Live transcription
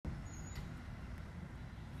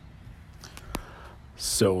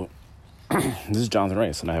So, this is Jonathan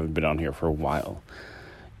Rice, and I haven't been on here for a while.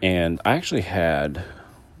 And I actually had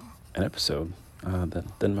an episode,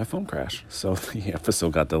 then my phone crashed. So the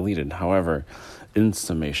episode got deleted. However, in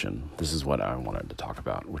summation, this is what I wanted to talk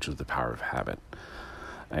about, which is the power of habit.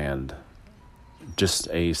 And just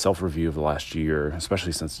a self-review of the last year,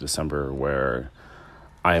 especially since December, where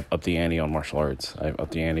I have upped the ante on martial arts. I've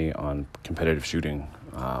upped the ante on competitive shooting,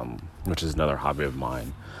 which is another hobby of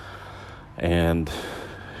mine. And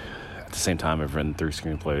at the same time, I've written 3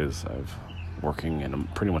 screenplays. I've working and I'm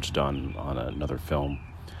pretty much done on another film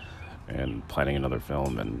and planning another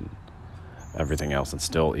film and everything else, and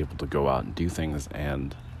still able to go out and do things.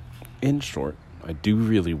 And in short, I do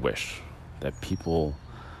really wish that people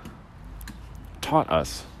taught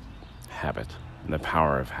us habit and the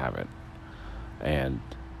power of habit. And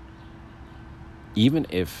even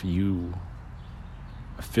if you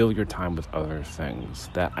fill your time with other things,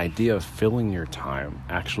 that idea of filling your time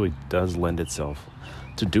actually does lend itself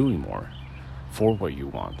to doing more for what you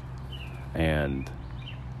want. And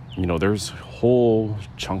there's whole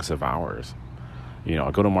chunks of hours.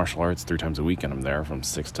 I go to martial arts 3 times a week, and I'm there from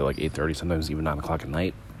 6 to like 8:30, sometimes even 9 o'clock at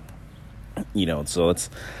night. So it's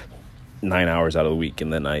 9 hours out of the week,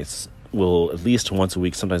 and then I will at least once a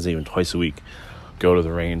week, sometimes even twice a week, go to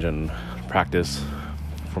the range and practice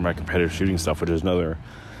for my competitive shooting stuff, which is another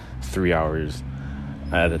 3 hours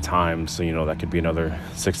at a time. So, that could be another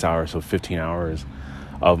 6 hours, so 15 hours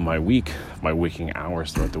of my week. My waking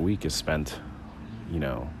hours throughout the week is spent,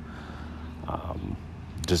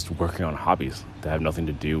 just working on hobbies that have nothing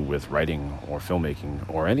to do with writing or filmmaking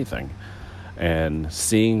or anything. And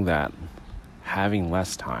seeing that having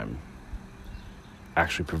less time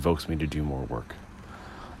actually provokes me to do more work.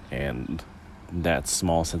 And that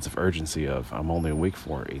small sense of urgency of I'm only awake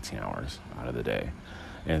for 18 hours out of the day,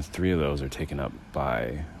 and 3 of those are taken up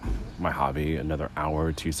by my hobby. Another hour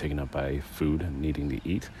or 2 is taken up by food and needing to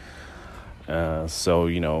eat. So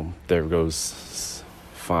there goes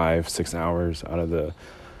 5-6 hours out of the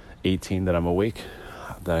 18 that I'm awake,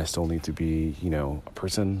 that I still need to be a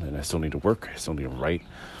person, and I still need to work, I still need to write,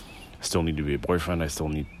 I still need to be a boyfriend, I still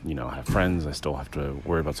need have friends, I still have to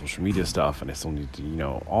worry about social media stuff, and I still need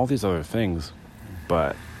to all these other things.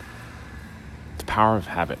 But the power of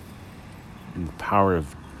habit, and the power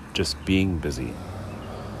of just being busy,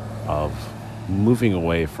 of moving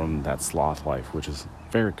away from that sloth life, which is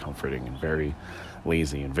very comforting and very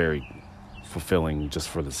lazy and very fulfilling just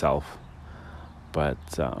for the self. But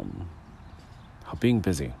how being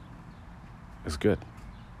busy is good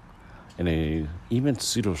in a even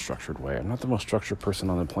pseudo-structured way. I'm not the most structured person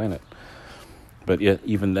on the planet, but yet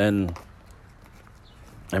even then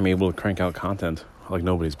I'm able to crank out content like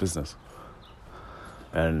nobody's business.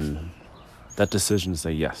 And that decision to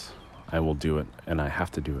say, yes, I will do it, and I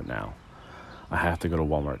have to do it now. I have to go to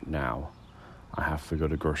Walmart now. I have to go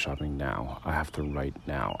to grocery shopping now. I have to write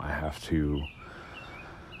now. I have to,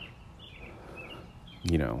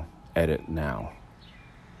 edit now.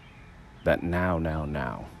 That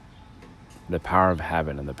now. The power of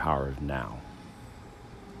habit and the power of now.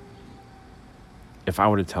 If I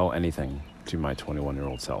were to tell anything to my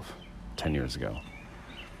 21-year-old self 10 years ago,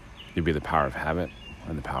 it'd be the power of habit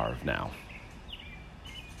and the power of now.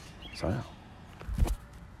 So yeah.